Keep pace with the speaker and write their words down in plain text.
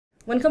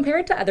When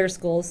compared to other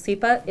schools,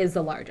 SIPA is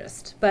the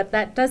largest, but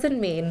that doesn't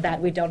mean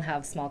that we don't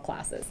have small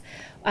classes.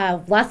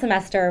 Last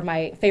semester,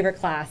 my favorite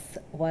class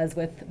was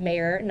with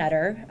Mayor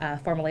Nutter,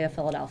 formerly of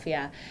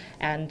Philadelphia,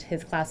 and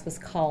his class was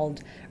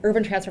called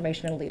Urban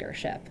Transformation and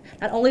Leadership.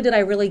 Not only did I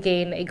really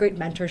gain a great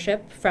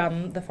mentorship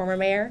from the former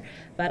mayor,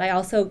 but I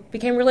also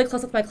became really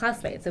close with my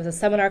classmates. It was a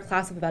seminar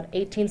class of about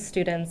 18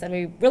 students, and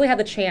we really had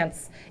the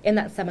chance in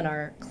that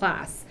seminar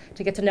class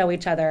to get to know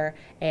each other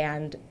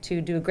and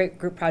to do a great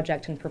group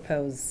project and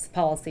propose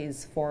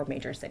policies for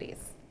major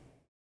cities.